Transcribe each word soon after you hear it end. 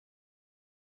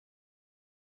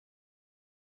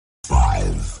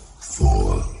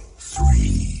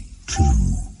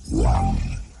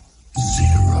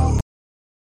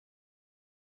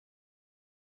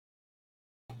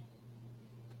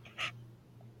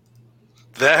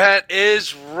That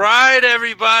is right,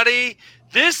 everybody.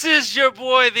 This is your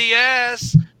boy, the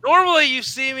Ass. Normally, you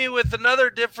see me with another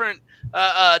different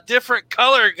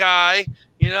color guy.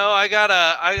 You know, I got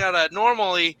a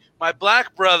normally my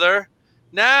black brother.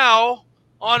 Now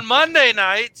on Monday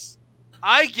nights,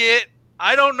 I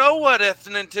don't know what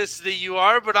ethnicity you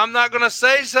are, but I'm not going to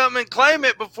say something and claim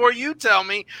it before you tell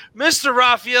me, Mr.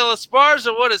 Rafael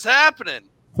Esparza, what is happening?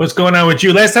 What's going on with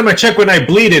you? Last time I checked, when I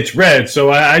bleed, it's red.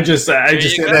 So I just said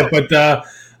that. But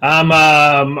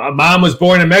mom was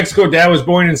born in Mexico. Dad was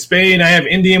born in Spain. I have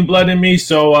Indian blood in me.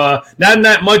 So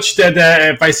not much that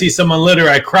if I see someone litter,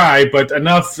 I cry, but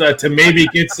enough to maybe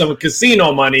get some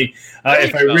casino money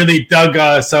if I really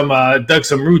dug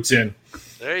some roots in.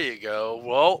 There you go.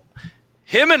 Well,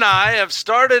 him and I have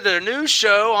started a new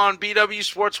show on BW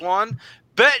Sports 1.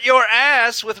 Bet Your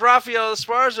Ass with Rafael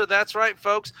Esparza. That's right,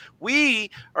 folks.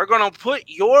 We are going to put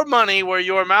your money where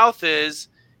your mouth is,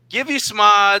 give you some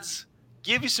odds,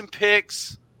 give you some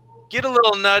picks, get a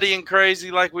little nutty and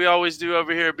crazy like we always do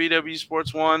over here at BW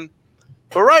Sports 1.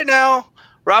 But right now,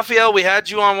 Rafael, we had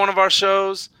you on one of our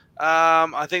shows.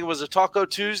 I think it was a Taco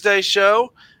Tuesday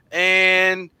show.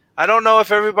 And I don't know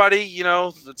if everybody,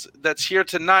 that's here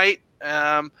tonight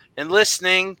and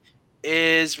listening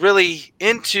is really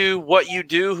into what you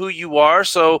do, who you are.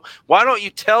 So why don't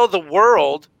you tell the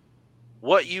world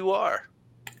what you are?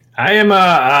 I am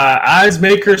a odds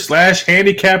maker /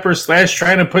 handicapper /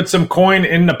 trying to put some coin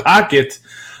in the pocket.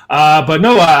 But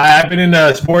no, I've been in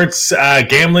the sports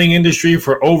gambling industry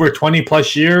for over 20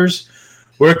 plus years.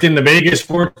 Worked in the Vegas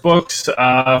sports books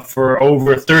for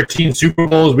over 13 Super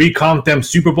Bowls. We count them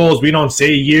Super Bowls. We don't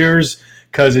say years,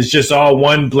 because it's just all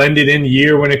one blended in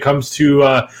year when it comes to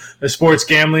the sports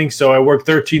gambling. So I worked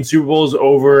 13 Super Bowls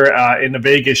over in the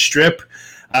Vegas Strip.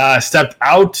 Stepped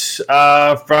out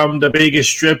from the Vegas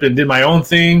Strip and did my own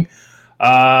thing.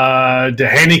 The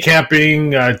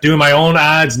handicapping, doing my own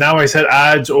odds. Now I set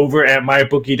odds over at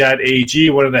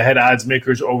mybookie.ag, one of the head odds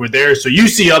makers over there. So you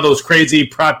see all those crazy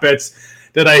prop bets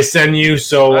that I send you.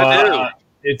 So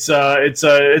it's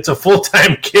a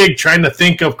full-time gig trying to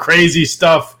think of crazy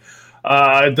stuff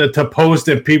to post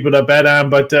and people to bet on,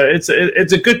 but it's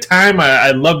a good time.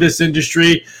 I love this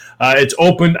industry. It's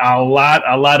opened a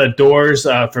lot of doors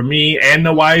for me and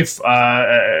the wife.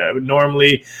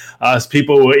 Normally,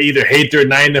 people will either hate their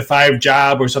 9-to-5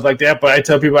 job or stuff like that, but I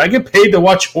tell people I get paid to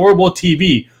watch horrible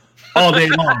TV all day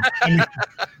long. I mean,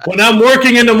 when I'm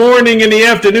working in the morning, in the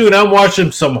afternoon, I'm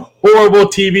watching some horrible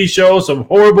TV shows, some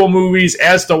horrible movies.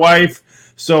 Ask the wife.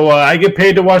 So I get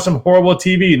paid to watch some horrible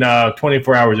TV now,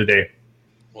 24 hours a day.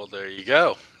 Well, there you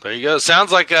go. There you go.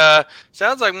 Sounds like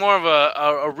more of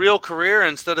a real career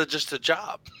instead of just a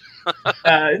job.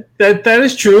 That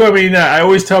is true. I mean, I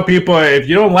always tell people, if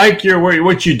you don't like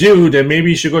what you do, then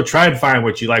maybe you should go try and find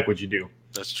what you do.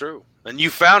 That's true. And you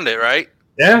found it, right?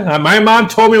 Yeah. My mom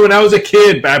told me when I was a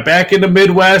kid, back in the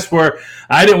Midwest, where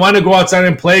I didn't want to go outside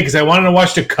and play because I wanted to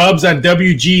watch the Cubs on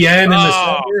WGN in the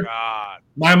summer. God.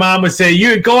 My mom would say,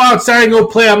 "You go outside and go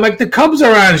play." I'm like, "The Cubs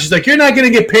are on." She's like, "You're not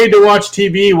going to get paid to watch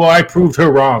TV." Well, I proved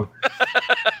her wrong.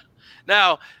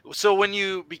 Now, so when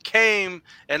you became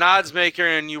an odds maker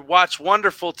and you watch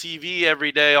wonderful TV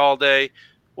every day, all day,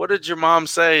 what did your mom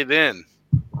say then?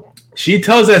 She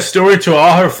tells that story to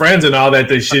all her friends and all that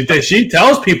she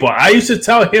tells people. I used to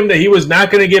tell him that he was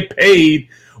not going to get paid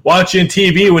watching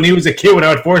TV when he was a kid when I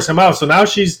would force him out. So now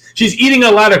she's eating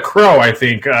a lot of crow, I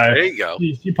think. There you go.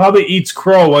 She probably eats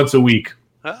crow once a week.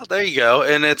 Well, there you go.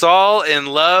 And it's all in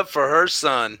love for her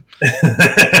son.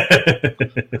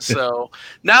 So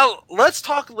now let's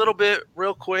talk a little bit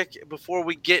real quick before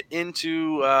we get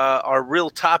into our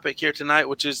real topic here tonight,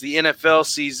 which is the NFL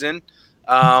season.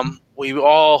 We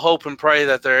all hope and pray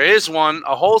that there is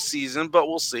a whole season, but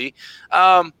we'll see.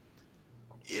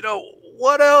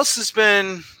 What else has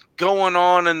been going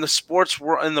on in the sports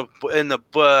in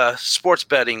the sports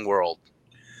betting world?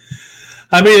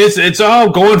 I mean, it's all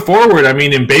going forward. I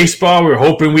mean, in baseball, we're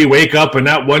hoping we wake up and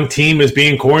not one team is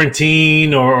being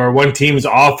quarantined or one team is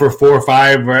off for 4 or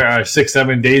 5, 6,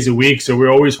 7 days a week. So we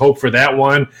always hope for that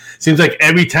one. Seems like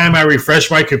every time I refresh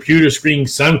my computer screen,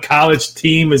 some college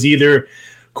team is either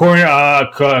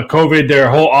COVID,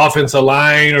 their whole offensive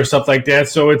line or stuff like that.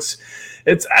 So it's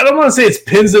I don't want to say it's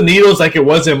pins and needles like it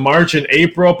was in March and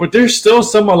April, but there's still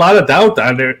a lot of doubt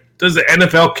on there. Does the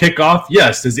NFL kick off?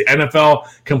 Yes. Does the NFL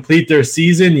complete their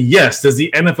season? Yes. Does the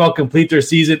NFL complete their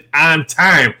season on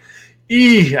time?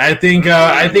 I think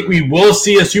we will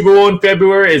see a Super Bowl in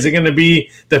February. Is it going to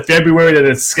be the February that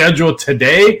it's scheduled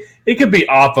today? It could be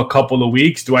off a couple of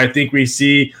weeks. Do I think we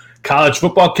see college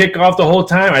football kick off the whole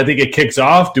time? I think it kicks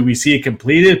off. Do we see it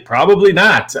completed? Probably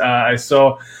not.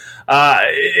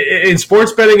 in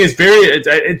sports betting is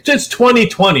it's just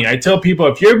 2020. I tell people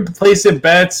if you're placing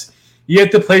bets, you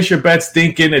have to place your bets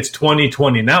thinking it's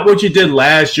 2020, not what you did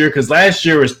last year, because last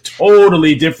year was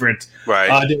totally different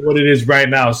than what it is right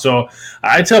now. So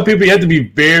I tell people you have to be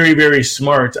very, very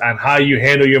smart on how you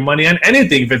handle your money on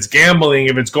anything. If it's gambling,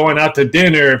 if it's going out to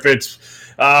dinner, if it's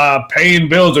paying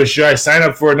bills, or should I sign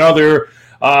up for another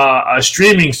a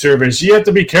streaming service, you have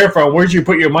to be careful on where you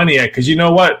put your money at, because you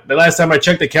know what? The last time I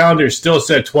checked the calendar, it still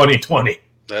said 2020.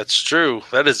 That's true.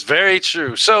 That is very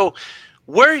true. So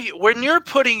when you're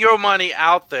putting your money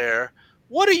out there,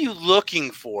 what are you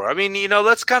looking for? I mean,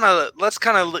 let's kind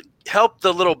of help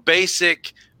the little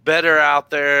basic bettor out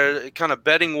there, kind of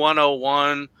betting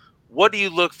 101. What do you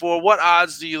look for? What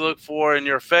odds do you look for in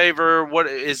your favor? What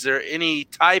is there any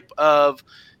type of,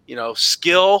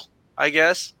 skill, I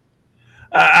guess?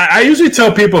 I usually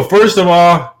tell people, first of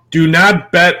all, do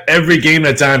not bet every game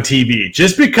that's on TV.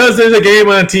 Just because there's a game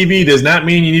on TV does not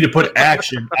mean you need to put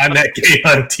action on that game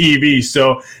on TV.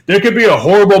 So there could be a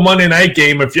horrible Monday night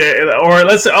game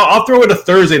I'll throw in a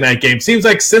Thursday night game. Seems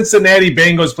like Cincinnati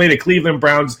Bengals play the Cleveland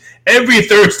Browns every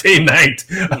Thursday night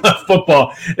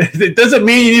football. It doesn't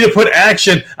mean you need to put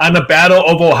action on the Battle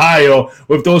of Ohio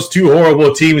with those two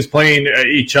horrible teams playing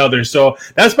each other. So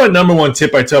that's my number one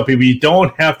tip I tell people. You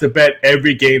don't have to bet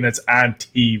every game that's on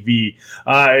TV.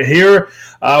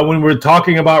 When we're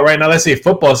talking about right now, let's say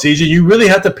football season, you really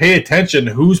have to pay attention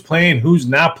to who's playing, who's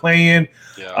not playing.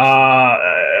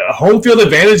 Home field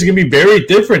advantage is going to be very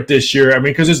different this year. I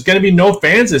mean, because there's going to be no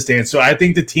fans in the stands. So I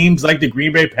think the teams like the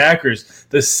Green Bay Packers,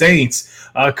 the Saints,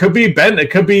 could be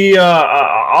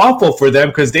awful for them,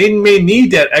 because they may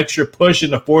need that extra push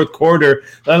in the fourth quarter.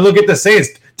 Look at the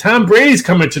Saints. Tom Brady's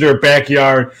coming to their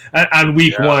backyard on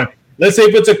week one. Let's say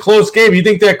if it's a close game, you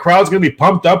think that crowd's going to be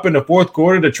pumped up in the fourth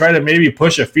quarter to try to maybe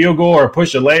push a field goal or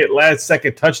push a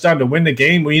last-second touchdown to win the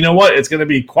game? Well, you know what? It's going to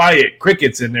be quiet,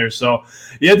 crickets in there. So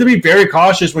you have to be very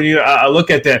cautious when you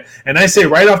look at that. And I say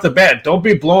right off the bat, don't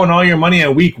be blowing all your money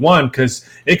on week one, because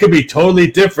it could be totally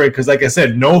different, because, like I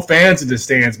said, no fans in the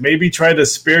stands. Maybe try to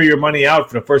spare your money out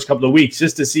for the first couple of weeks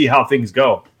just to see how things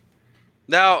go.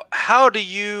 Now, how do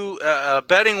you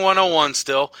betting 101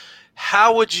 still –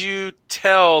 how would you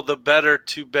tell the bettor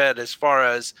to bet as far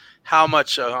as how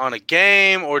much on a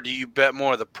game, or do you bet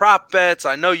more of the prop bets?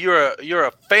 I know you're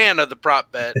a fan of the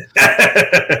prop bet.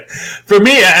 For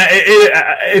me,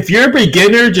 if you're a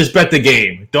beginner, just bet the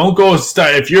game. Don't go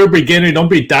start. If you're a beginner, don't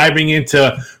be diving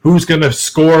into who's going to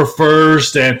score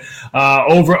first and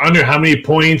over under how many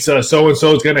points so and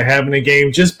so is going to have in a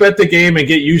game. Just bet the game and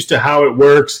get used to how it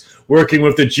works. Working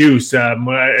with the juice.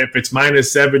 If it's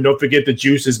 -7, don't forget the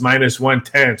juice is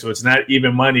 -110, so it's not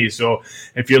even money. So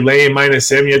if you're laying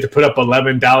 -7, you have to put up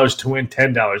 $11 to win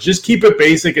 $10. Just keep it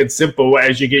basic and simple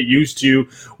as you get used to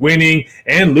winning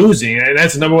and losing. And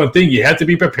that's the number one thing. You have to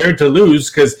be prepared to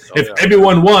lose, because if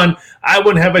everyone won, I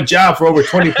wouldn't have a job for over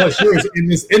 20-plus years in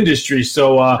this industry.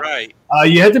 So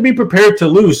you have to be prepared to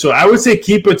lose. So I would say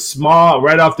keep it small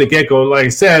right off the get-go. Like I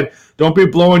said, don't be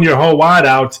blowing your whole wad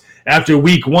out after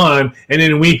week one, and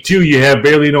then in week two you have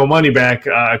barely no money back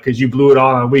because you blew it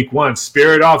all on week one.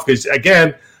 Spare it off, because,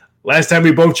 again, last time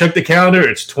we both checked the calendar,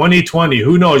 it's 2020.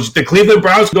 Who knows? The Cleveland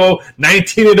Browns go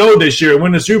 19-0 this year and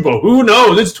win the Super Bowl. Who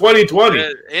knows? It's 2020.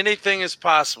 Anything is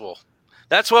possible.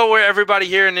 That's what everybody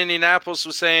here in Indianapolis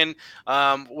was saying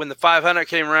when the 500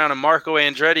 came around and Marco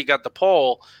Andretti got the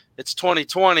pole. It's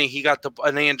 2020.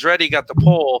 And Andretti got the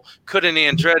pole. Couldn't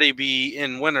Andretti be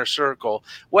in winner's circle?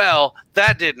 Well,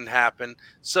 that didn't happen.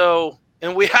 So,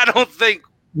 and I don't think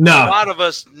a lot of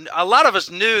us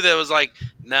knew that it was like,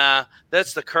 nah,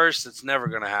 that's the curse. That's never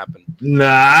going to happen.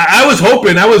 Nah, I was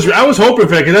hoping. I was hoping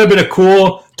for it, because that would have been a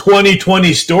cool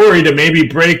 2020 story to maybe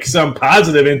break some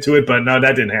positive into it. But no,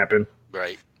 that didn't happen.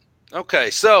 Right. Okay,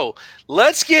 so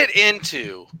let's get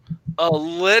into a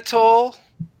little.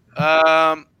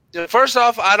 First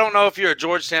off, I don't know if you're a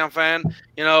Georgetown fan.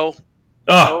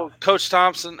 Coach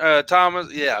Thompson,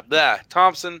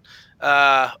 Thompson,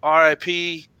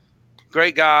 R.I.P.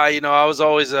 Great guy. I was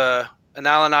always an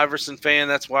Allen Iverson fan.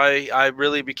 That's why I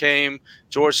really became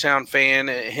Georgetown fan.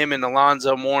 Him and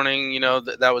Alonzo Mourning,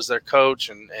 that was their coach,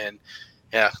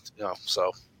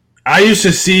 so. I used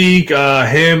to see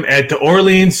him at the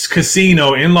Orleans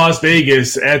Casino in Las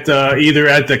Vegas either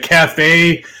at the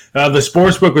cafe. The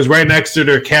sportsbook was right next to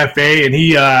their cafe, and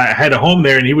he had a home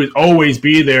there, and he would always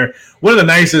be there. One of the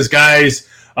nicest guys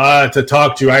to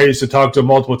talk to. I used to talk to him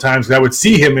multiple times, because I would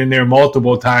see him in there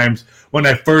multiple times when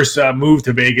I first moved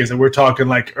to Vegas, and we're talking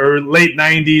like late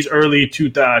 90s, early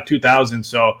 2000s.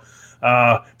 So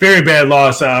very bad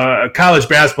loss. College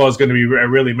basketball is going to be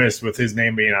really missed with his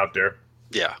name being out there.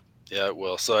 Yeah. Yeah, it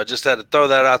will. So I just had to throw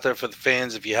that out there for the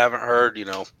fans. If you haven't heard,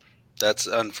 that's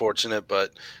unfortunate,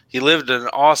 but he lived an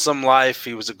awesome life.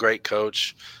 He was a great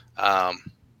coach.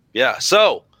 Yeah.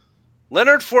 So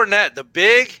Leonard Fournette, the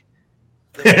big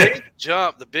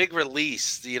jump, the big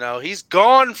release. He's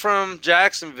gone from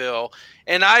Jacksonville,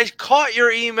 and I caught your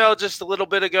email just a little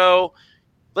bit ago.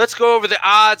 Let's go over the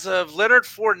odds of Leonard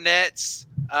Fournette's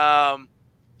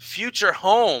future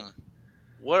home.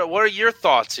 What are your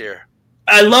thoughts here?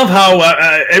 I love how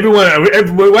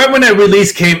right when that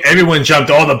release came, everyone jumped.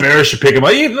 All the Bears should pick him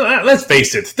up. Let's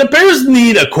face it, the Bears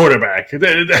need a quarterback.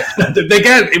 They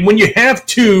got, when you have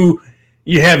two,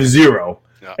 you have zero.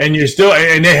 Yeah. And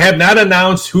they have not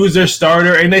announced who's their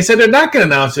starter, and they said they're not going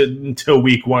to announce it until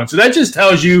week 1. So that just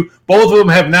tells you both of them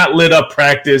have not lit up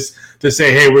practice to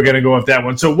say, hey, we're going to go with that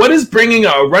one. So what is bringing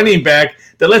a running back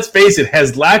that, let's face it,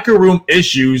 has locker room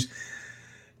issues,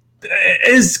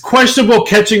 is questionable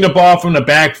catching the ball from the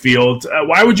backfield?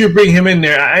 Why would you bring him in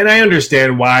there? And I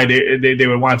understand why they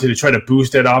would want to try to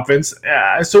boost that offense.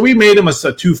 So we made him a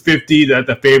 250,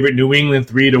 the favorite, New England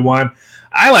 3-1.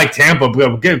 I like Tampa,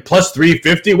 get plus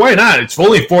 350. Why not? It's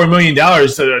only $4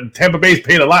 million. Tampa Bay's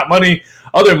paid a lot of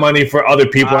other money for other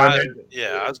people on there.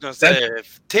 Yeah, I was going to say,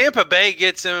 if Tampa Bay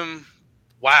gets him,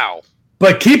 wow.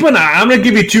 But keep an eye. I'm going to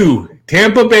give you 2.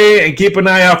 Tampa Bay, and keep an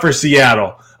eye out for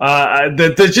Seattle.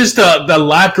 The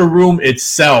locker room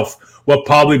itself will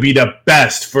probably be the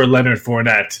best for Leonard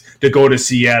Fournette to go to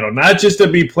Seattle. Not just to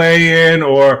be playing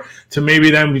or to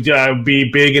maybe them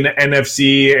be big in the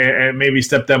NFC and maybe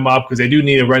step them up because they do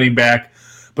need a running back.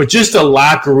 But just the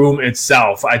locker room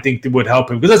itself, I think would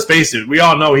help him. Because let's face it, we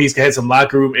all know he's had some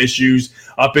locker room issues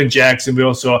up in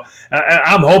Jacksonville. So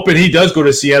I'm hoping he does go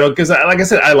to Seattle because, like I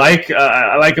said, I like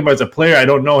him as a player. I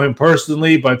don't know him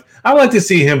personally, but I would like to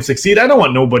see him succeed. I don't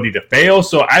want nobody to fail.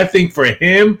 So I think for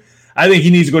him, I think he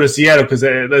needs to go to Seattle because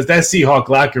that Seahawk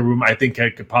locker room, I think,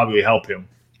 could probably help him.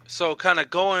 So kind of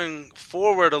going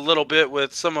forward a little bit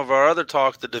with some of our other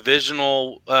talk, the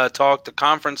divisional talk, the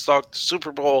conference talk, the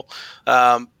Super Bowl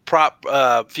prop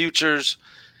futures.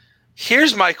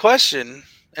 Here's my question,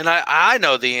 and I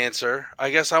know the answer. I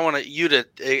guess I want you to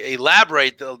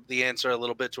elaborate the answer a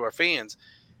little bit to our fans.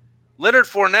 Leonard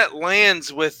Fournette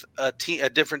lands with a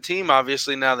different team,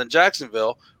 obviously, now than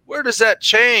Jacksonville. Where does that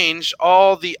change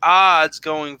all the odds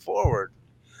going forward?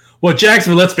 Well,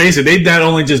 Jacksonville, let's face it, they not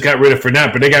only just got rid of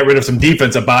Fournette, but they got rid of some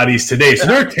defensive bodies today. So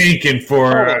they're tanking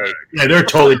they're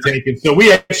totally tanking. So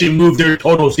we actually moved their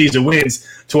total season wins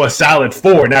to a solid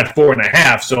 4, not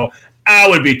 4.5. So I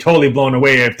would be totally blown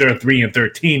away if they're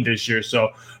 3-13 this year. So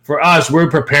for us, we're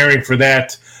preparing for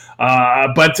that.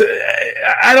 But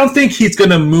I don't think he's going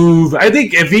to move. I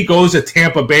think if he goes to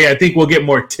Tampa Bay, I think we'll get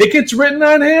more tickets written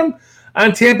on him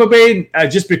on Tampa Bay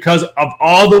just because of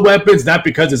all the weapons, not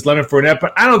because it's Leonard Fournette.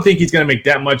 But I don't think he's going to make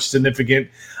that much significant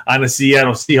on the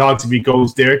Seattle Seahawks if he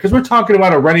goes there because we're talking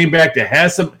about a running back that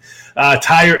has some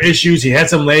tire issues. He had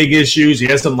some leg issues. He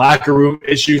has some locker room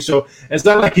issues. So it's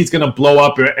not like he's going to blow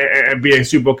up and be a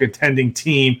Super Bowl contending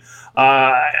team.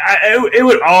 It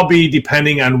would all be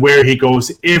depending on where he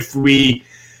goes if we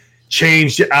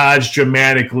change the odds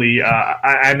dramatically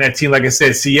on that team. Like I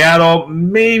said, Seattle,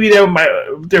 maybe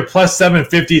they're plus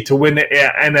 750 to win the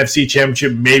NFC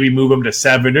Championship, maybe move them to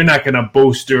 7. They're not going to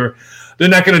bolster. They're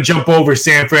not going to jump over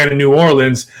San Fran and New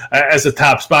Orleans as a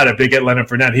top spot if they get Leonard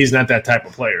Fournette. He's not that type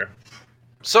of player.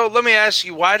 So let me ask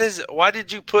you, why did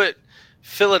you put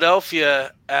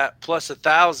Philadelphia at plus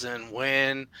 1,000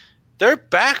 when their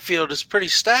backfield is pretty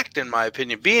stacked, in my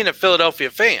opinion, being a Philadelphia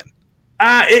fan?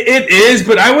 It is,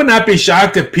 but I would not be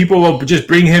shocked if people will just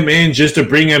bring him in just to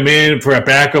bring him in for a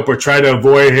backup or try to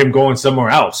avoid him going somewhere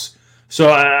else. So,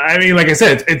 I mean, like I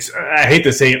said, I hate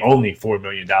to say only $4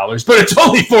 million, but it's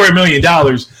only $4 million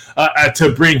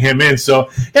to bring him in.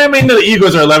 So, yeah, I mean, the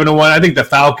Eagles are 11-1. I think the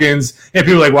Falcons, and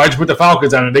people are like, why'd you put the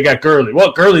Falcons on it? They got Gurley.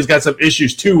 Well, Gurley's got some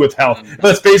issues, too, with health.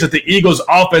 Let's face it, the Eagles'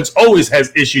 offense always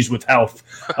has issues with health.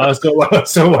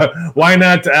 So why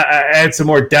not add some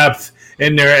more depth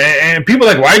in there? And people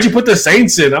are like, why'd you put the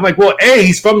Saints in? I'm like, well,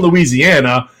 he's from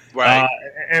Louisiana. Right.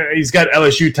 And he's got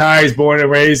LSU ties, born and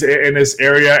raised in this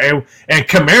area. And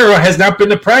Kamara has not been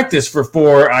to practice for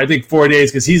 4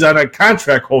 days because he's on a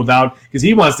contract holdout because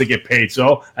he wants to get paid.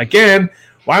 So, again,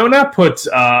 why not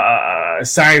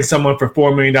sign someone for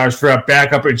 $4 million for a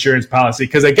backup insurance policy?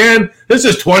 Because, again, this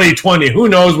is 2020. Who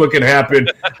knows what can happen?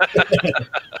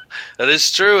 That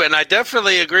is true, and I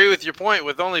definitely agree with your point.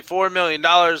 With only $4 million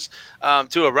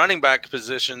to a running back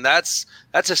position, that's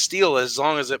a steal. As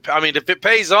long as if it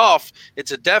pays off,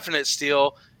 it's a definite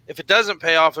steal. If it doesn't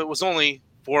pay off, it was only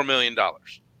 $4 million.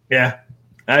 Yeah,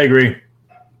 I agree.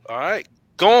 All right,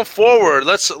 going forward,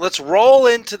 let's roll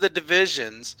into the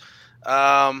divisions.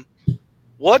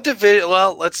 What division?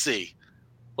 Well, let's see.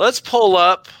 Let's pull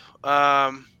up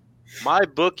my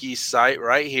bookie site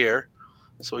right here.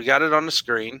 So we got it on the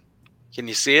screen. Can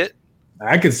you see it?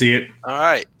 I can see it. All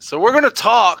right. So we're going to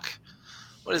talk.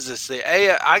 What is this?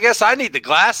 I guess I need the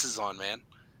glasses on, man.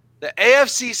 The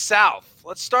AFC South.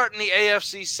 Let's start in the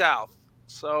AFC South.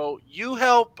 So you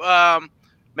help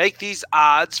make these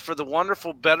odds for the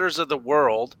wonderful bettors of the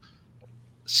world.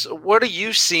 So what are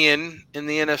you seeing in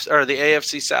the NFC or the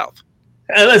AFC South?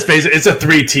 Let's face it, it's a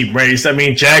 3-team race. I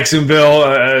mean, Jacksonville,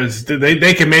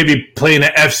 they can maybe play in the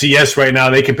FCS right now.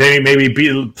 They can maybe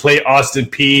play Austin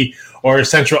Peay or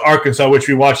Central Arkansas, which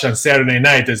we watched on Saturday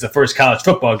night as the first college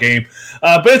football game.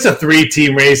 But it's a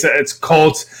 3-team race. It's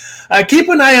Colts. Keep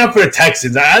an eye out for the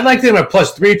Texans. I'd like them at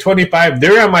plus 325.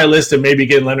 They're on my list of maybe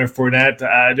getting Leonard Fournette.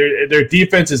 Their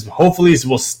defense hopefully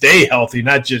will stay healthy,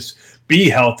 not just be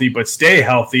healthy, but stay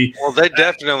healthy. Well, they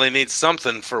definitely need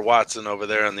something for Watson over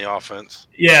there on the offense.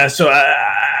 Yeah, so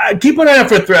keep an eye out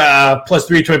for plus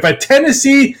 325.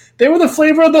 Tennessee, they were the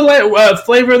flavor of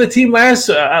the team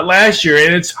last year,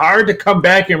 and it's hard to come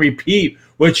back and repeat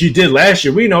what you did last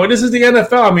year. We know this is the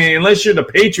NFL. I mean, unless you're the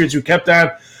Patriots who kept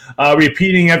on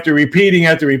repeating after repeating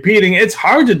after repeating, it's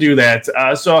hard to do that.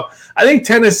 So I think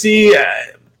Tennessee.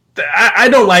 I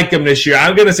don't like them this year.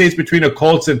 I'm going to say it's between the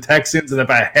Colts and Texans, and if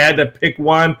I had to pick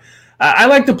one, I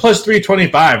like the plus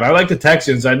 325. I like the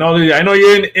Texans. I know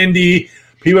you're in Indy.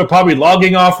 People are probably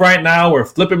logging off right now or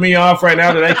flipping me off right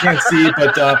now that I can't see,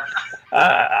 but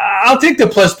I'll take the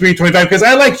plus 325 because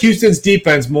I like Houston's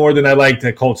defense more than I like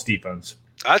the Colts defense.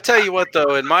 I'll tell you what,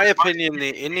 though, in my opinion,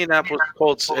 the Indianapolis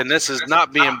Colts, and this is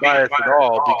not being biased at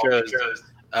all because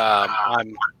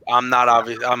I'm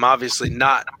obviously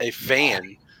not a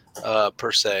fan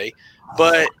per se,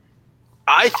 but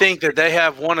I think that they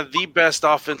have one of the best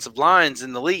offensive lines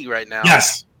in the league right now.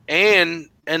 Yes, and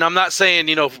I'm not saying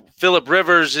Phillip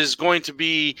Rivers is going to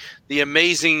be the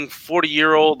amazing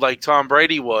 40-year-old like Tom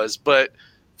Brady was, but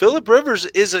Phillip Rivers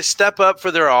is a step up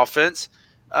for their offense.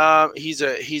 He's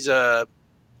a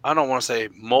I don't want to say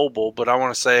mobile, but I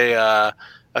want to say a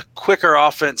quicker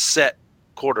offense set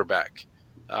quarterback.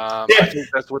 I think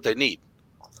that's what they need.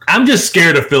 I'm just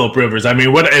scared of Phillip Rivers. I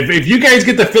mean, what if you guys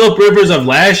get the Phillip Rivers of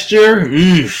last year?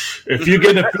 If you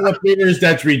get a Phillip Rivers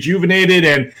that's rejuvenated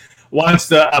and wants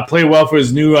to play well for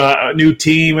his new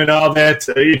team and all that,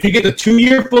 if you get the 2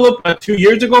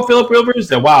 years ago Phillip Rivers,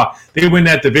 then wow, they win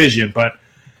that division. But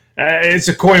it's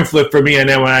a coin flip for me on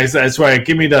that one. That's why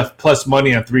give me the plus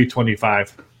money on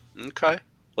 325. Okay,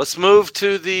 let's move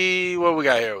to what we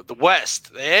got here. The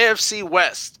West, the AFC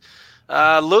West.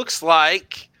 Looks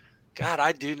like. God,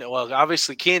 I do know. Well,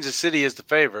 obviously, Kansas City is the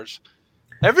favorites.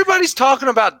 Everybody's talking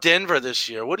about Denver this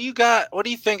year. What do you got? What are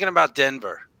you thinking about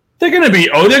Denver? They're gonna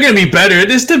be better.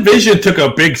 This division took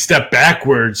a big step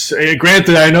backwards.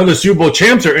 Granted, I know the Super Bowl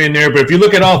champs are in there, but if you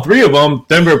look at all three of them,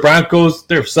 Denver Broncos,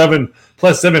 they're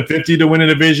plus 750 to win a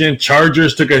division.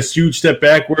 Chargers took a huge step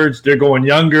backwards. They're going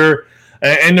younger.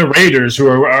 And the Raiders, who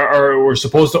were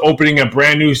supposed to opening a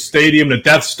brand new stadium, the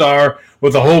Death Star,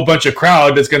 with a whole bunch of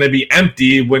crowd that's going to be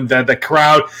empty when the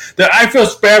crowd. I feel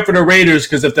bad for the Raiders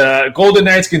because if the Golden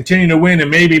Knights continue to win and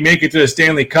maybe make it to the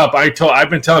Stanley Cup, I've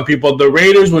been telling people the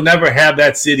Raiders will never have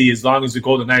that city as long as the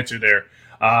Golden Knights are there.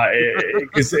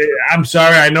 I'm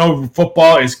sorry, I know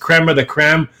football is creme of the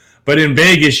creme, but in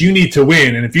Vegas you need to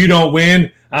win, and if you don't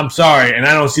win, I'm sorry, and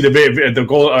I don't see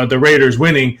the Raiders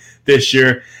winning this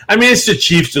year. I mean, it's the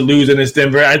Chiefs to lose in this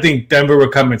Denver. I think Denver will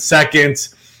come in second,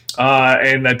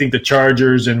 and I think the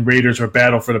Chargers and Raiders will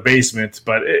battle for the basement.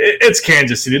 But it's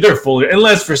Kansas City. They're fully,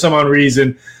 unless for some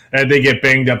reason they get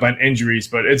banged up on injuries,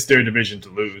 but it's their division to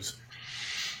lose.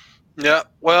 Yeah,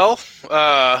 well,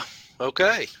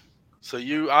 okay. So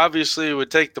you obviously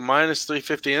would take the minus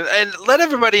 350 and let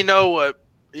everybody know what.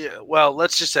 Yeah, well,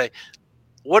 let's just say.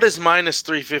 What is minus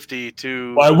 350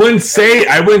 to? Well, I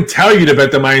wouldn't tell you to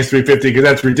bet the minus 350 because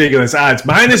that's ridiculous odds.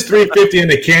 Minus 350 in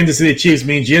the Kansas City Chiefs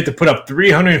means you have to put up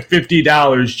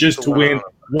 $350 just to win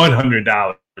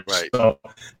 $100. Right. So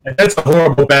that's a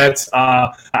horrible bet.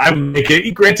 I would make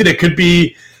it. Granted, it could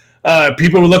be.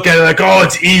 People would look at it like, oh,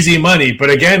 it's easy money. But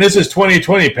again, this is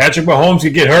 2020. Patrick Mahomes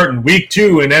could get hurt in week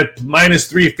 2, and that minus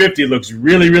 350 looks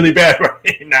really, really bad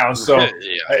right now. So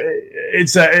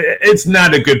it's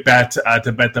not a good bet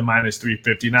to bet the minus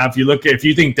 350. Now, if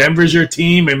you think Denver's your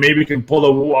team and maybe can pull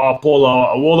a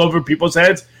wool over people's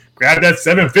heads, grab that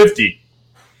 750.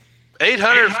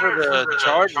 800 for the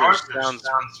Chargers sounds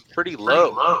pretty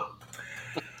low.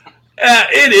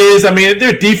 It is. I mean,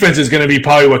 their defense is going to be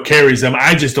probably what carries them.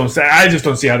 I just don't see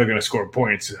how they're going to score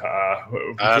points with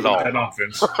that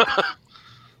offense.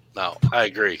 No, I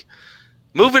agree.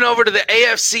 Moving over to the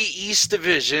AFC East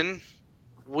division,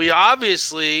 we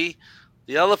obviously,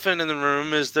 the elephant in the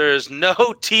room is there's no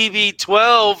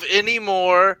TB12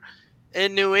 anymore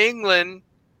in New England,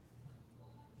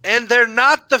 and they're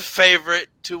not the favorite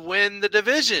to win the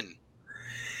division.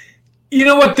 You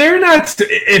know what? They're not.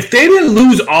 If they didn't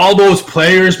lose all those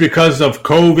players because of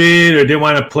COVID or didn't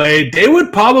want to play, they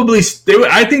would probably.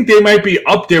 I think they might be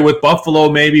up there with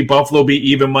Buffalo. Maybe Buffalo be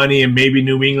even money, and maybe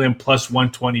New England plus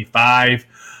 125,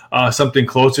 something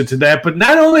closer to that. But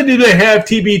not only did they have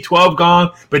TB12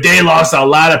 gone, but they lost a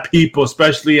lot of people,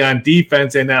 especially on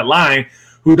defense and that line,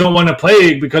 who don't want to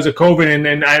play because of COVID.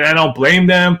 And I don't blame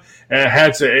them.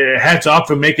 Hats off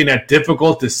for making that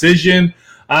difficult decision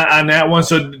on that one.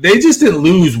 So they just didn't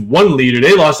lose one leader.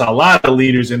 They lost a lot of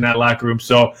leaders in that locker room.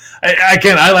 So,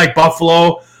 I like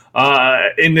Buffalo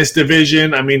in this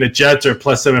division. I mean, the Jets are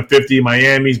plus 750.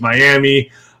 Miami's Miami.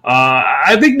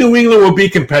 I think New England will be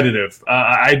competitive.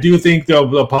 I do think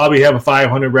they'll probably have a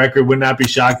 500 record. Would not be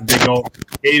shocked if they go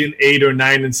 8-8 or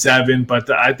 9-7. But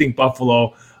I think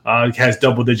Buffalo has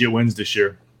double-digit wins this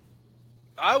year.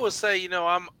 I would say,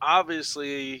 I'm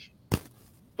obviously –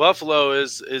 Buffalo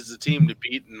is the team to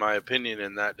beat, in my opinion,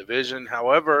 in that division.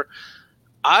 However,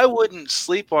 I wouldn't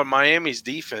sleep on Miami's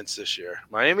defense this year.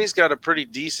 Miami's got a pretty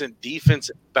decent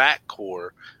defensive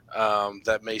backcourt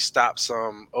that may stop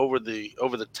some over the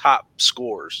top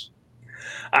scores.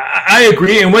 I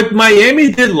agree. And what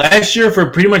Miami did last year,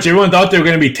 for pretty much everyone thought they were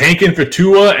going to be tanking for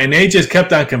Tua, and they just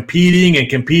kept on competing.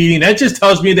 That just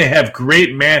tells me they have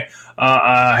great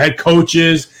head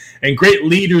coaches and great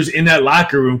leaders in that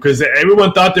locker room, because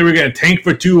everyone thought they were going to tank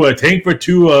for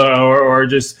Tua, or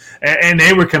just, and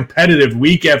they were competitive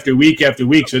week after week after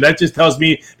week. So that just tells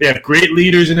me they have great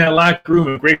leaders in that locker room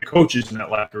and great coaches in that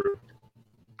locker room.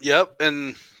 Yep,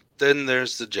 and then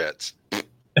there's the Jets.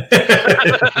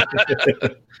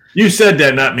 You said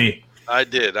that, not me. I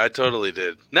did. I totally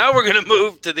did. Now we're going to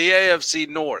move to the AFC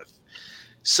North.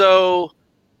 So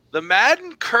the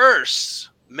Madden curse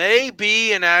may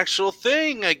be an actual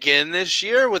thing again this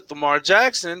year with Lamar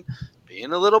Jackson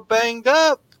being a little banged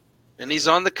up, and he's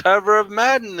on the cover of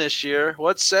Madden this year.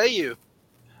 What say you?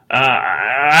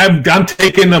 I'm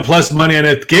taking the plus money on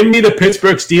it. Give me the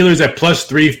Pittsburgh Steelers at plus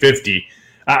 350.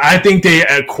 I think they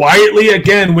quietly,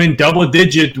 again, win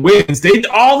double-digit wins.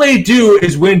 All they do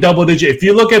is win double-digit. If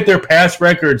you look at their past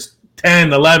records,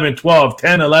 10, 11, 12,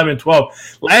 10, 11,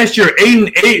 12. Last year,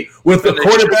 8-8 with the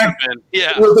quarterback.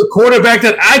 Yeah. With the quarterback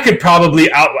that I could probably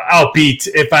outbeat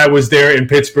if I was there in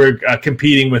Pittsburgh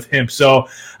competing with him. So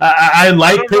I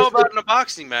like. I don't know about in a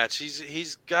boxing match.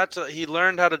 He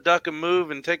learned how to duck and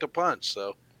move and take a punch.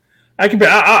 So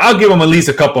I'll give him at least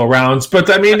a couple of rounds.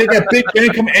 But I mean, they got big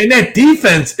income, and that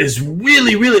defense is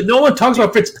really, really. No one talks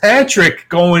about Fitzpatrick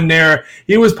going there.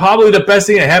 He was probably the best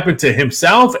thing that happened to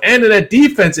himself and to that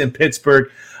defense in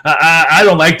Pittsburgh. I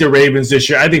don't like the Ravens this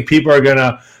year. I think people are going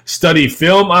to study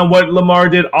film on what Lamar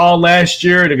did all last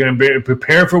year. They're going to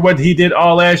prepare for what he did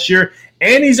all last year,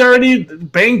 and he's already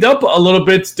banged up a little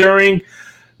bit during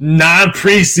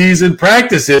non-preseason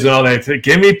practices and all that.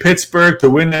 Give me Pittsburgh to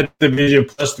win that division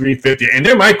plus 350, and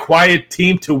they're my quiet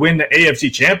team to win the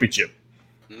AFC Championship.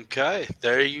 Okay,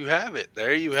 there you have it.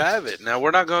 Now, we're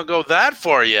not going to go that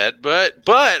far yet, but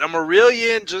I'm going to reel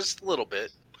you in just a little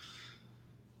bit.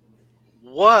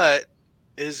 What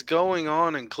is going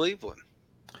on in Cleveland?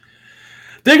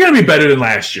 They're going to be better than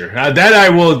last year. That I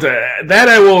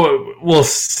will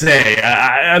say.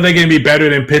 Are they going to be better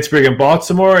than Pittsburgh and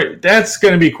Baltimore? That's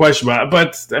going to be questionable.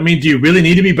 But I mean, do you really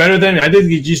need to be better than? I think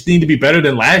you just need to be better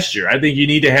than last year. I think you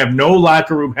need to have no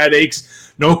locker room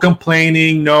headaches, no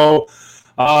complaining, no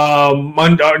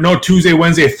Tuesday,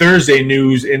 Wednesday, Thursday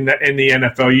news in the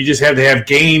NFL. You just have to have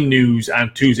game news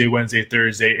on Tuesday, Wednesday,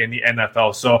 Thursday in the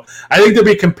NFL. So I think they'll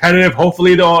be competitive.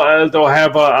 Hopefully they'll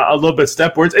have a little bit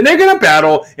stepwards, and they're going to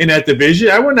battle in that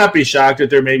division. I would not be shocked if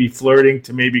they're maybe flirting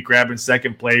to maybe grabbing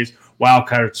second place, wild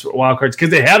cards, because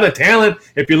they have the talent.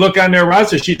 If you look on their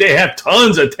roster sheet, they have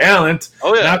tons of talent.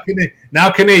 Oh yeah.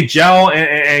 Now can they gel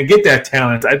and get that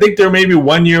talent? I think they're maybe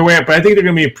 1 year away, but I think they're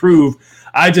going to be improved.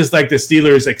 I just like the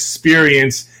Steelers'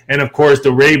 experience, and of course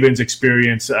the Ravens'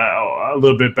 experience a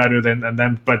little bit better than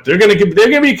them. But they're going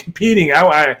to be competing.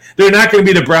 They're not going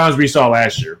to be the Browns we saw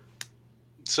last year.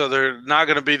 So they're not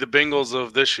going to be the Bengals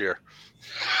of this year.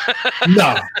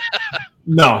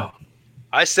 No.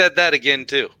 I said that again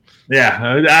too.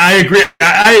 Yeah, I agree.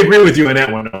 I agree with you on that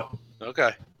one.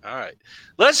 Okay, all right.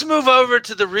 Let's move over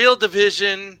to the real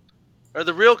division or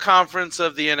the real conference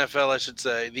of the NFL, I should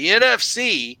say, the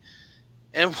NFC,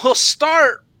 and we'll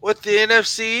start with the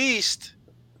NFC East.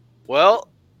 Well,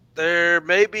 there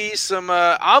may be some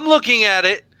I'm looking at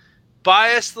it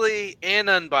biasedly and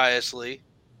unbiasedly.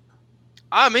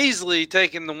 I'm easily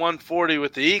taking the 140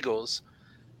 with the Eagles,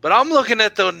 but I'm looking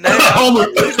at the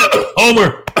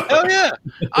Homer. Hell yeah.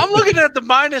 I'm looking at the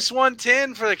minus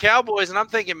 110 for the Cowboys, and I'm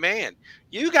thinking, man,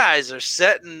 you guys are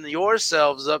setting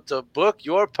yourselves up to book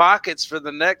your pockets for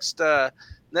the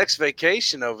next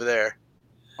vacation over there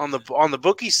on the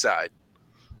bookie side.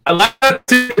 I like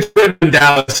to in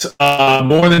Dallas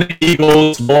more than the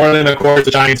Eagles, more than, of course,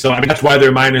 the Giants. So, I mean, that's why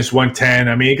they're minus 110.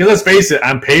 I mean, because let's face it,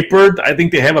 on paper, I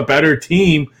think they have a better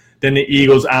team than the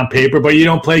Eagles on paper, but you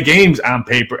don't play games on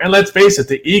paper. And let's face it,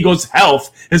 the Eagles'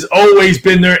 health has always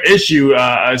been their issue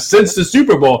since the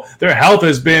Super Bowl. Their health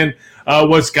has been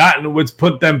what's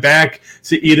put them back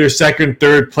to either second,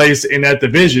 third place in that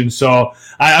division. So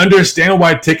I understand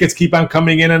why tickets keep on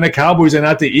coming in on the Cowboys and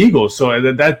not the Eagles. So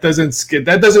that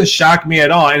doesn't shock me at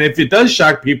all. And if it does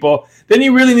shock people, then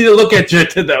you really need to look at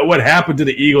what happened to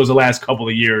the Eagles the last couple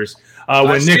of years.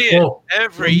 When Nick Foles,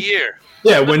 every year.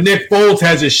 Yeah, when Nick Foles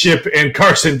has a ship and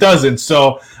Carson doesn't.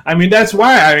 So, I mean, that's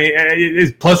why. I mean,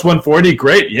 it's plus 140,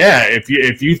 great. Yeah, if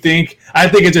you think – I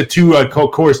think it's a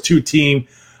two-team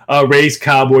race,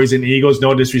 Cowboys and Eagles.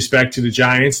 No disrespect to the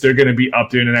Giants. They're going to be up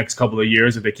there in the next couple of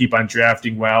years if they keep on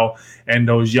drafting well and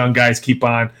those young guys keep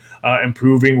on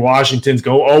improving. Washington's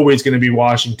always going to be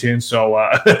Washington. So,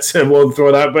 we'll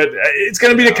throw that. But it's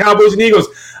going to be the Cowboys and Eagles.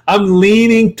 I'm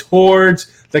leaning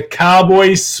towards the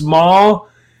Cowboys small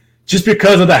 – just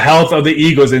because of the health of the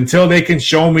Eagles, until they can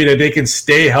show me that they can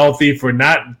stay healthy for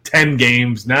not 10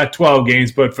 games, not 12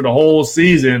 games, but for the whole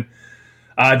season,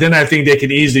 then I think they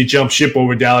can easily jump ship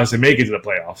over Dallas and make it to the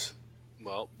playoffs.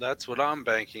 Well, that's what I'm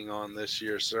banking on this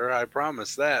year, sir. I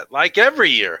promise that. Like every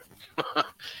year.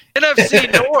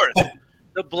 NFC North,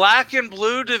 the black and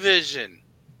blue division.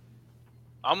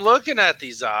 I'm looking at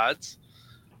these odds.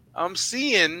 I'm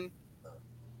seeing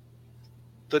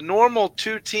the normal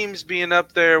two teams being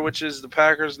up there, which is the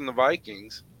Packers and the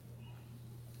Vikings.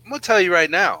 I'm going to tell you right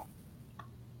now,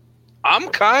 I'm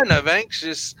kind of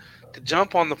anxious to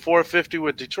jump on the 450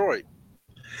 with Detroit.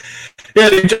 Yeah,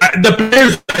 the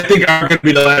Bears, I think, are going to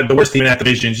be the worst team in that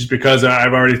division just because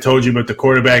I've already told you about the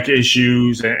quarterback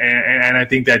issues, and I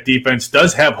think that defense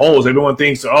does have holes. Everyone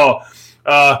thinks, their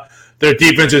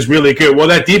defense is really good. Well,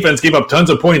 that defense gave up tons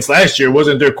of points last year. It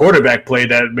wasn't their quarterback play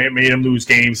that made them lose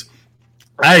games.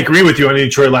 I agree with you on the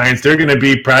Detroit Lions. They're going to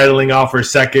be prattling off for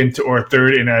second or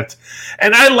third in that.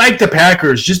 And I like the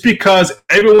Packers just because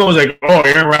everyone was like, oh,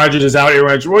 Aaron Rodgers is out. Aaron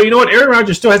Rodgers. Well, you know what? Aaron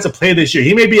Rodgers still has to play this year.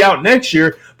 He may be out next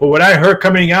year, but what I heard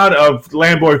coming out of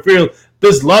Lambeau Field,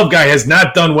 this Love guy has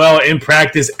not done well in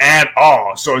practice at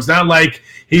all. So it's not like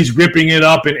he's ripping it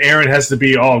up and Aaron has to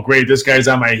be, oh, great, this guy's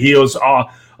on my heels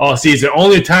all season.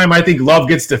 Only time I think Love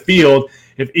gets the field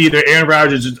if either Aaron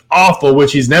Rodgers is awful,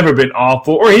 which he's never been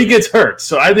awful, or he gets hurt.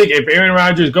 So I think if Aaron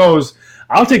Rodgers goes,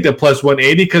 I'll take the plus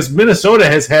 180 because Minnesota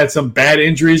has had some bad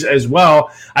injuries as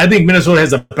well. I think Minnesota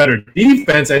has a better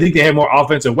defense. I think they have more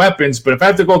offensive weapons. But if I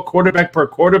have to go quarterback per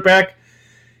quarterback,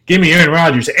 give me Aaron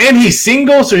Rodgers. And he's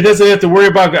single, so he doesn't have to worry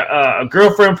about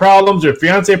girlfriend problems or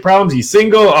fiance problems. He's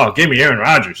single. Oh, give me Aaron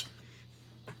Rodgers.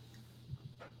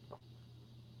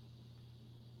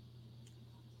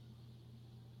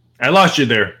 I lost you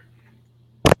there.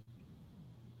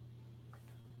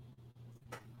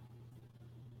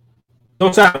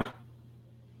 No sound.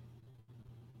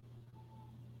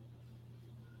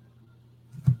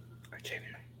 I can't hear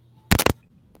you.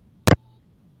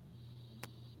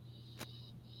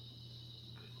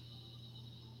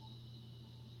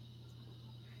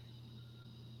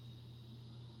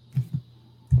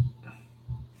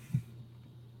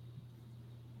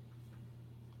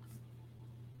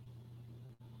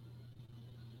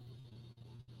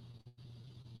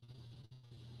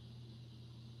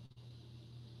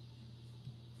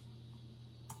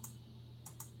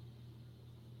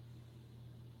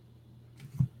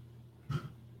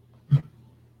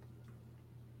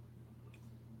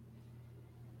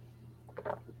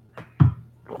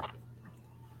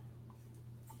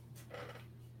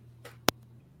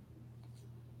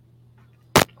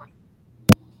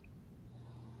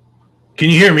 Can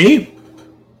you hear me?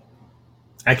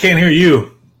 I can't hear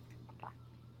you.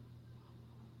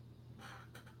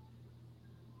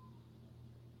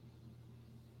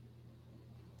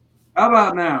 How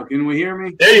about now? Can we hear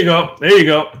me? There you go. There you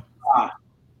go.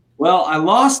 Well, I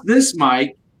lost this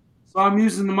mic, so I'm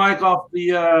using the mic off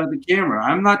the camera.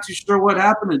 I'm not too sure what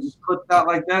happened. It just clipped out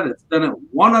like that. It's done it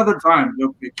one other time.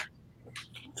 Go figure.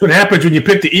 That's what happens when you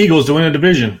pick the Eagles to win a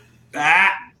division.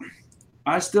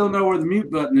 I still know where the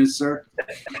mute button is, sir.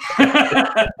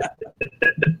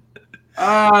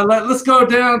 Let's go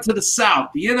down to the South,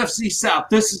 the NFC South.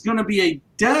 This is going to be a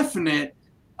definite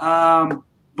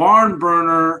barn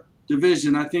burner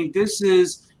division. I think this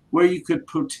is where you could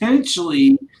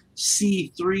potentially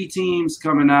see 3 teams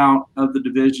coming out of the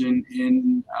division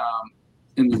into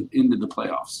the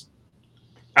playoffs.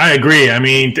 I agree. I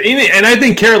mean, and I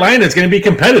think Carolina is going to be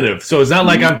competitive. So it's not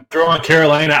like I'm throwing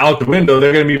Carolina out the window.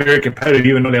 They're going to be very competitive,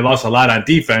 even though they lost a lot on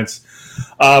defense.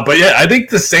 But yeah, I think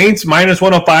the Saints minus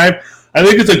 105, I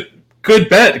think it's a good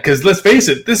bet because let's face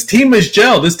it, this team is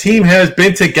gelled. This team has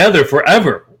been together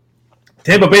forever.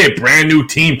 Tampa Bay, a brand new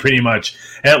team pretty much.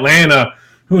 Atlanta,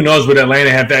 who knows what Atlanta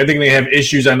have. I think they have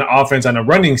issues on the offense on the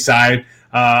running side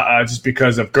just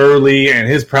because of Gurley and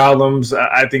his problems.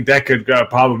 I think that could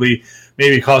probably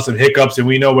maybe cause some hiccups, and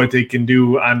we know what they can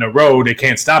do on the road. They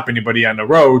can't stop anybody on the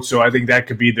road, so I think that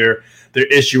could be their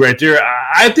issue right there.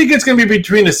 I think it's going to be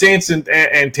between the Saints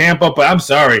and Tampa, but I'm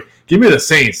sorry. Give me the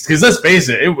Saints, because let's face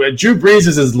it, Drew Brees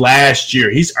is his last year.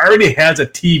 He's already has a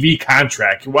TV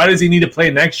contract. Why does he need to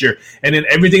play next year? And then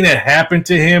everything that happened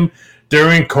to him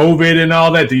during COVID and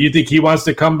all that, do you think he wants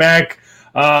to come back?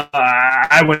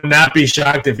 I would not be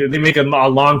shocked if they make a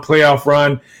long playoff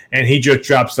run and he just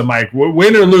drops the mic.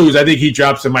 Win or lose, I think he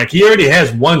drops the mic. He already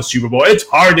has 1 Super Bowl. It's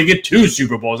hard to get 2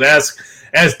 Super Bowls. Ask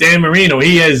Dan Marino.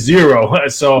 He has 0.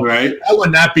 So right. I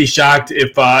would not be shocked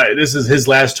if this is his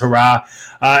last hurrah.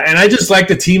 And I just like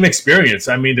the team experience.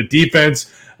 I mean, the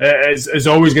defense is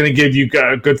always going to give you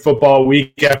good football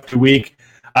week after week.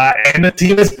 And the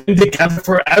team has been together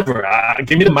forever.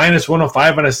 Give me the minus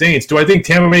 105 on the Saints. Do I think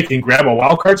Tampa Bay can grab a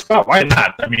wild card spot? Why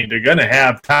not? I mean, they're going to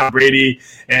have Tom Brady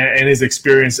and his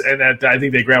experience, and I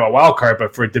think they grab a wild card.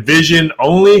 But for division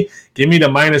only, give me the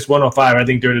minus 105. I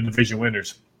think they're the division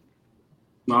winners.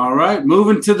 All right,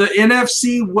 moving to the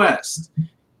NFC West.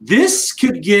 This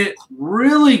could get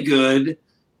really good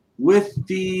with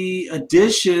the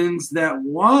additions that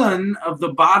one of the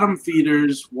bottom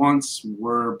feeders once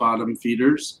were bottom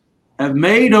feeders have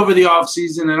made over the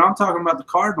offseason, and I'm talking about the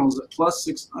Cardinals at plus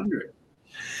 600.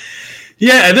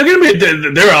 Yeah, they're going to be.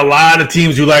 There are a lot of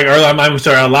teams who like, or I'm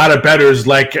sorry, a lot of bettors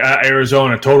like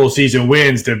Arizona, total season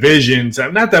wins, divisions.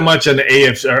 Not that much on the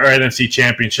AFC or NFC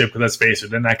Championship, because let's face it,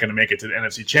 they're not going to make it to the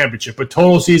NFC Championship. But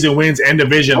total season wins and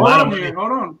division. Hold on.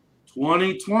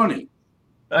 2020.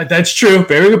 That's true.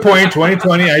 Very good point.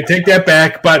 2020. I take that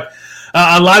back. But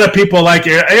a lot of people like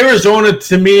Arizona.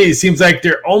 To me, it seems like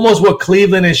they're almost what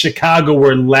Cleveland and Chicago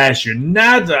were last year.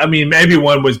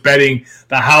 Everyone was betting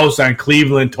the house on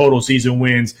Cleveland total season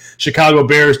wins, Chicago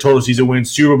Bears total season wins,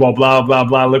 Super Bowl, blah, blah,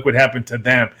 blah. Look what happened to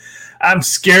them. I'm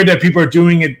scared that people are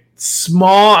doing it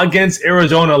small against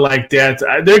Arizona like that.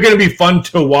 They're going to be fun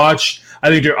to watch. I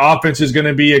think their offense is going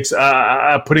to be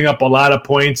putting up a lot of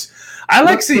points. I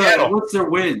like Seattle. What's their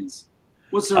wins?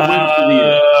 What's their wins for the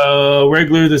year?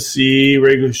 Regular to see.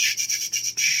 Regular.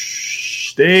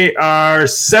 They are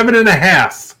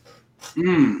 7.5.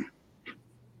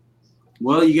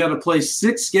 Well, you got to play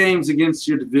 6 games against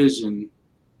your division,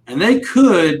 and they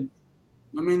could.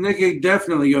 I mean, they could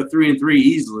definitely go 3-3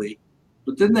 easily,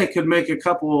 but then they could make a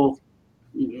couple,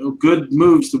 good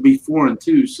moves to be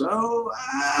 4-2. So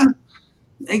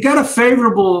they got a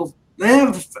favorable. They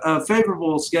have a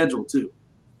favorable schedule, too.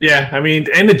 Yeah, I mean,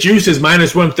 and the juice is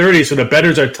minus 130, so the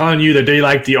bettors are telling you that they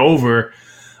like the over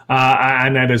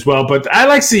on that as well. But I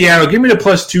like Seattle. Give me the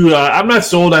 +2. I'm not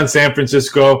sold on San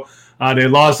Francisco. They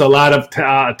lost a lot of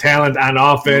talent on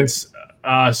offense,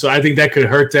 so I think that could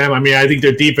hurt them. I mean, I think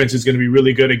their defense is going to be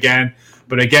really good again.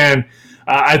 But again,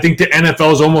 I think the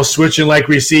NFL is almost switching like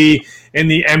we see in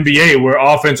the NBA, where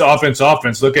offense.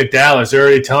 Look at Dallas. They're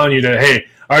already telling you that, hey,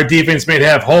 our defense may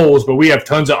have holes, but we have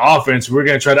tons of offense. We're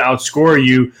going to try to outscore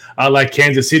you like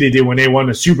Kansas City did when they won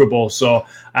the Super Bowl. So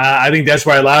I think that's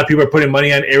why a lot of people are putting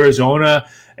money on Arizona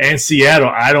and Seattle.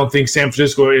 I don't think San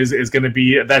Francisco is going to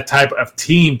be that type of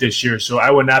team this year. So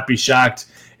I would not be shocked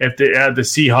if the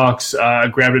Seahawks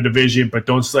grab the division. But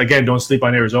don't sleep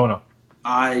on Arizona.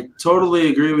 I totally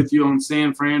agree with you on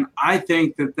San Fran. I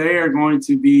think that they are going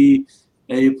to be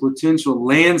a potential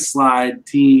landslide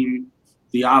team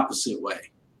the opposite way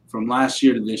from last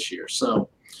year to this year. So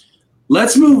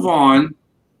let's move on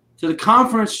to the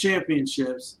conference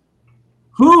championships.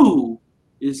 Who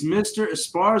is Mr.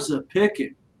 Esparza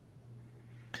picking?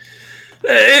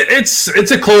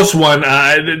 It's a close one.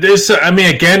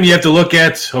 Again, you have to look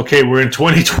at, okay, we're in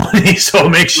 2020, so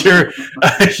make sure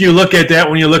you look at that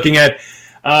when you're looking at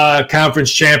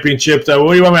conference championships. What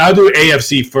do you want me? I'll do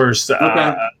AFC first.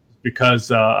 Okay. because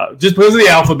just because of the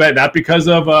alphabet, not because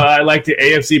of I like the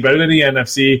AFC better than the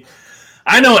NFC.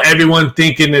 I know everyone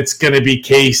thinking it's going to be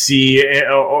KC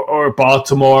or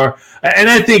Baltimore, and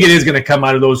I think it is going to come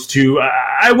out of those two.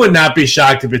 I would not be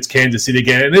shocked if it's Kansas City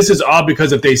again, and this is all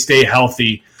because if they stay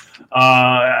healthy.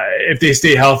 If they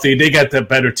stay healthy, they got the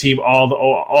better team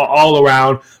all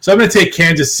around. So I'm going to take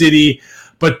Kansas City,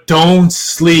 but don't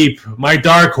sleep. My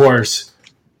dark horse,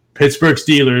 Pittsburgh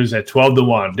Steelers at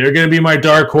 12-1. They're going to be my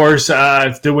dark horse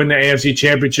to win the AFC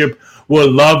Championship.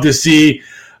 Would love to see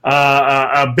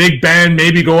a Big Ben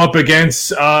maybe go up against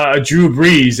Drew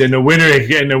Brees, and the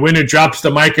winner drops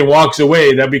the mic and walks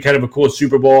away. That'd be kind of a cool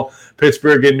Super Bowl.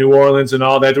 Pittsburgh and New Orleans and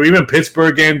all that, or even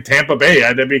Pittsburgh and Tampa Bay.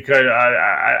 That'd be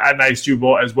a nice Super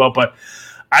Bowl as well. But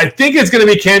I think it's going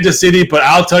to be Kansas City. But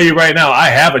I'll tell you right now, I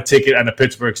have a ticket on the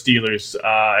Pittsburgh Steelers,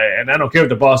 and I don't care if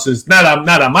the boss is not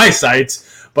on my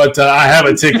sites. But I have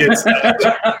a ticket.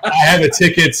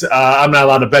 I'm not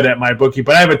allowed to bet at my bookie,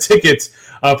 but I have a ticket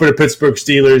for the Pittsburgh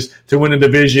Steelers to win a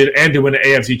division and to win an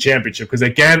AFC Championship. Because,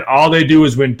 again, all they do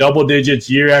is win double digits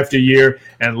year after year.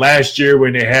 And last year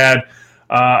when they had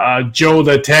Joe,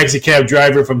 the taxi cab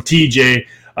driver from TJ,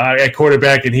 at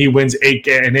quarterback, and he wins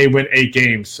and they win 8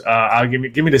 games. I'll give me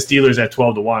the Steelers at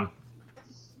 12-1.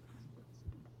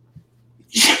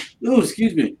 Oh,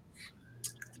 excuse me.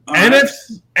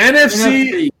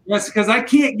 NFC. Yes, because I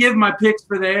can't give my picks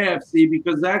for the AFC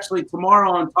because actually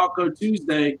tomorrow on Taco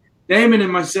Tuesday, Damon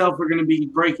and myself are going to be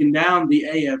breaking down the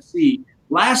AFC.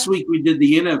 Last week we did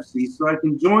the NFC, so I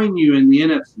can join you in the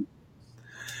NFC.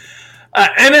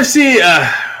 NFC,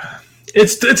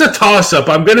 it's a toss-up.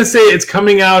 I'm going to say it's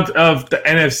coming out of the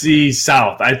NFC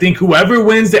South. I think whoever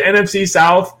wins the NFC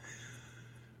South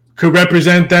could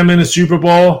represent them in the Super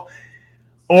Bowl.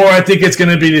 Or I think it's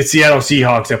going to be the Seattle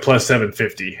Seahawks at plus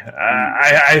 750.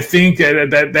 I think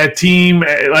that team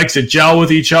likes to gel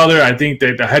with each other. I think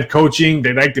that the head coaching,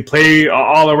 they like to play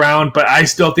all around. But I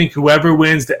still think whoever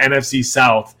wins the NFC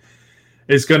South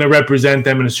is going to represent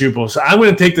them in the Super Bowl. So I'm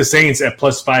going to take the Saints at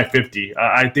plus 550.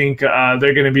 I think they're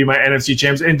going to be my NFC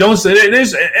champs. And don't say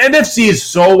NFC is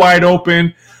so wide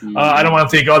open. I don't want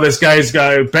to think, this guy's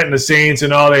betting the Saints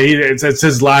and all that. It's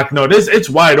his lock. No, it's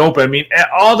wide open. I mean, at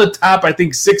all the top, I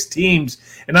think 6 teams,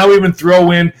 and I'll even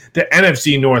throw in the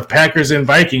NFC North, Packers and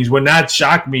Vikings, would not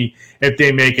shock me if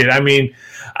they make it. I mean,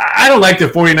 I don't like the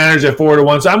 49ers at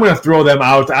 4-1, so I'm going to throw them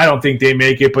out. I don't think they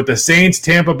make it. But the Saints,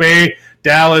 Tampa Bay,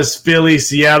 Dallas, Philly,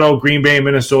 Seattle, Green Bay,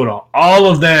 Minnesota, all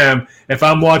of them, if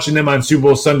I'm watching them on Super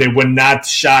Bowl Sunday, would not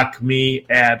shock me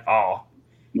at all.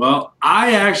 Well,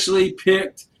 I actually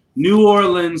picked New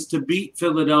Orleans to beat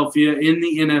Philadelphia in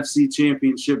the NFC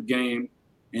Championship game,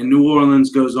 and New Orleans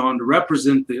goes on to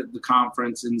represent the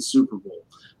conference in the Super Bowl.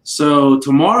 So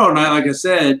tomorrow night, like I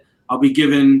said, I'll be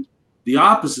giving the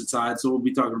opposite side, so we'll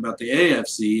be talking about the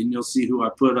AFC, and you'll see who I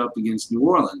put up against New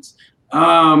Orleans.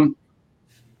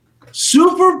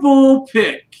 Super Bowl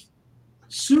pick.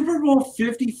 Super Bowl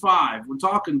 55. We're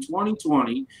talking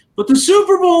 2020, but the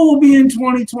Super Bowl will be in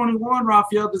 2021.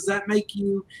 Raphael, does that make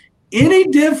you any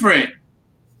different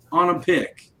on a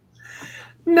pick?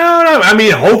 No. I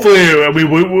mean, hopefully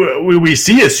we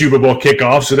see a Super Bowl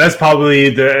kickoff, so that's probably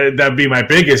that'd be my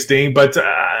biggest thing. But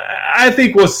I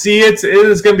think we'll see it.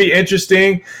 It's going to be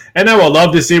interesting, and I would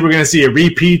love to see we're going to see a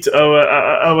repeat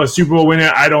of a Super Bowl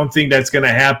winner. I don't think that's going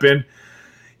to happen.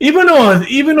 Even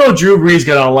though Drew Brees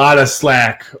got a lot of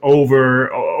slack over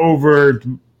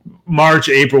March,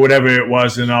 April, whatever it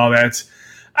was, and all that,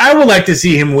 I would like to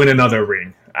see him win another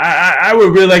ring. I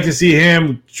would really like to see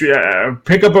him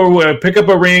pick up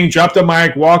a ring, drop the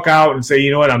mic, walk out, and say, you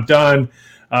know what, I'm done.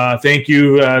 Thank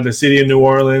you, the city of New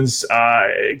Orleans.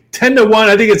 10-1.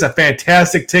 I think it's a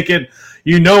fantastic ticket.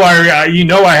 I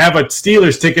have a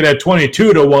Steelers ticket at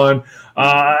 22-1.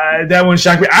 That one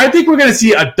shocked me. I think we're going to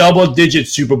see a double-digit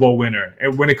Super Bowl winner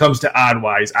when it comes to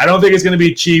oddwise. I don't think it's going to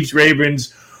be Chiefs,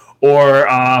 Ravens, or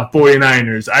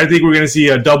 49ers. I think we're going to see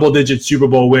a double-digit Super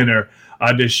Bowl winner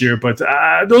this year. But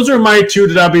those are my 2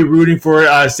 that I'll be rooting for,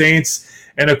 Saints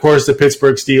and, of course, the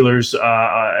Pittsburgh Steelers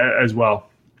as well.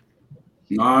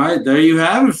 All right, there you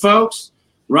have it, folks.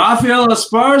 Raphael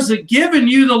Esparza giving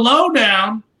you the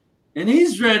lowdown, and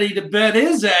he's ready to bet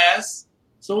his ass.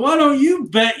 So why don't you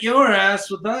bet your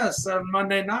ass with us on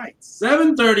Monday night,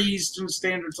 7:30 Eastern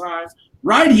Standard Time,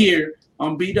 right here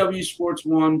on BW Sports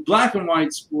 1, Black and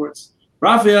White Sports.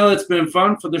 Raphael, it's been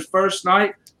fun for the first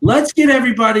night. Let's get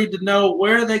everybody to know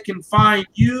where they can find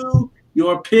you,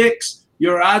 your picks,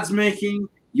 your odds making,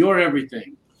 your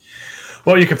everything.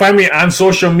 Well, you can find me on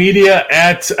social media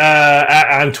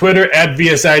on Twitter at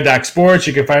VSI.sports.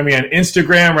 You can find me on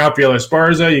Instagram, Rafael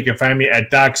Esparza. You can find me at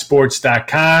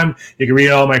DocSports.com. You can read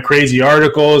all my crazy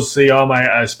articles, see all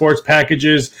my sports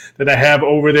packages that I have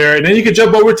over there. And then you can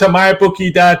jump over to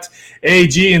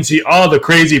MyBookie.ag and see all the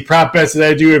crazy prop bets that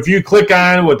I do. If you click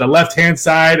on with the left-hand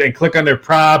side and click on their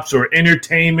props or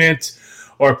entertainment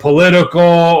or political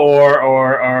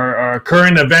or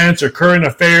current events or current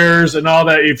affairs and all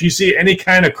that. If you see any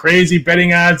kind of crazy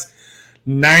betting odds,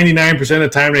 99% of the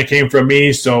time they came from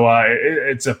me. So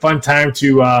it's a fun time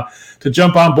to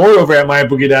jump on board over at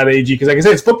mybookie.ag because, like I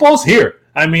said, football's here.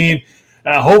 I mean,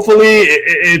 hopefully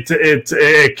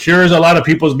it cures a lot of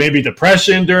people's maybe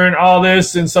depression during all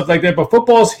this and stuff like that. But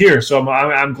football's here, so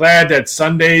I'm glad that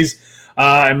Sundays.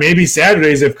 And maybe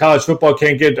Saturdays, if college football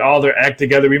can't get all their act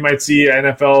together, we might see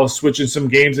NFL switching some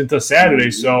games into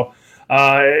Saturdays. So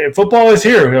football is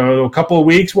here. A couple of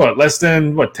weeks, less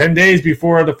than 10 days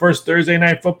before the first Thursday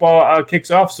night football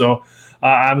kicks off. So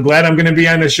I'm glad I'm going to be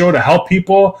on the show to help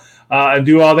people and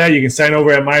do all that. You can sign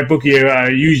over at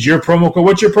MyBookie. Use your promo code.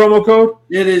 What's your promo code?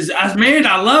 It is, man,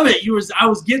 I love it. I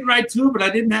was getting right to it, but I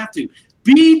didn't have to.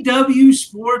 BW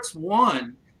Sports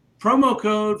 1. Promo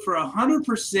code for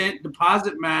 100%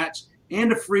 deposit match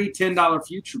and a free $10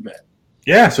 future bet.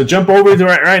 Yeah, so jump over to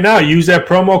right now. Use that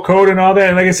promo code and all that.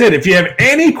 And like I said, if you have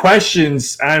any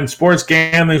questions on sports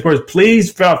gambling,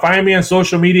 please find me on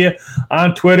social media,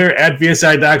 on Twitter at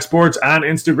VSI.sports, on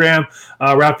Instagram,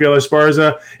 Rafael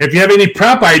Esparza. If you have any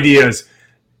prop ideas,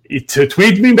 to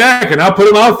tweet me back, and I'll put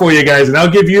them out for you guys, and I'll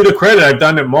give you the credit. I've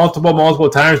done it multiple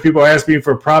times. People ask me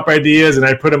for prop ideas, and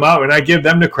I put them out, and I give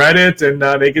them the credit, and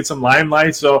they get some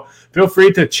limelight. So feel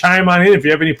free to chime on in if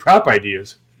you have any prop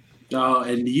ideas.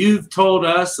 And you've told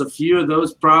us a few of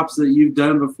those props that you've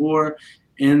done before,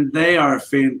 and they are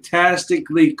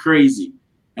fantastically crazy.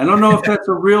 I don't know if that's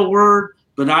a real word,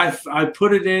 but I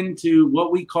put it into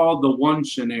what we call the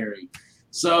one-scenary.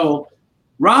 So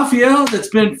Rafael, it's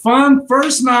been fun.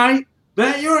 First night,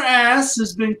 Bet Your Ass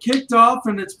has been kicked off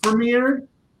and it's premiered.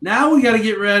 Now we got to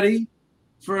get ready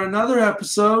for another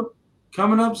episode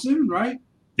coming up soon, right?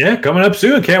 Yeah, coming up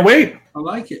soon. Can't wait. I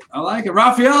like it.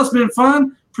 Rafael, it's been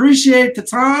fun. Appreciate the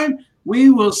time. We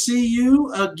will see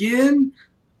you again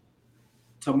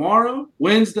tomorrow,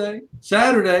 Wednesday,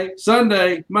 Saturday,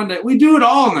 Sunday, Monday. We do it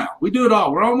all now.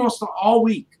 We're almost all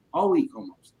week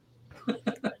almost.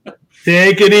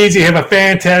 Take it easy. Have a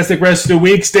fantastic rest of the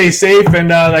week. Stay safe. And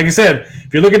like I said,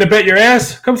 if you're looking to bet your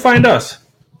ass, come find us.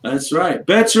 That's right.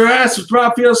 Bet Your Ass with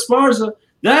Rafael Esparza.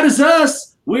 That is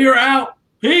us. We are out.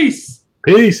 Peace.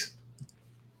 Peace.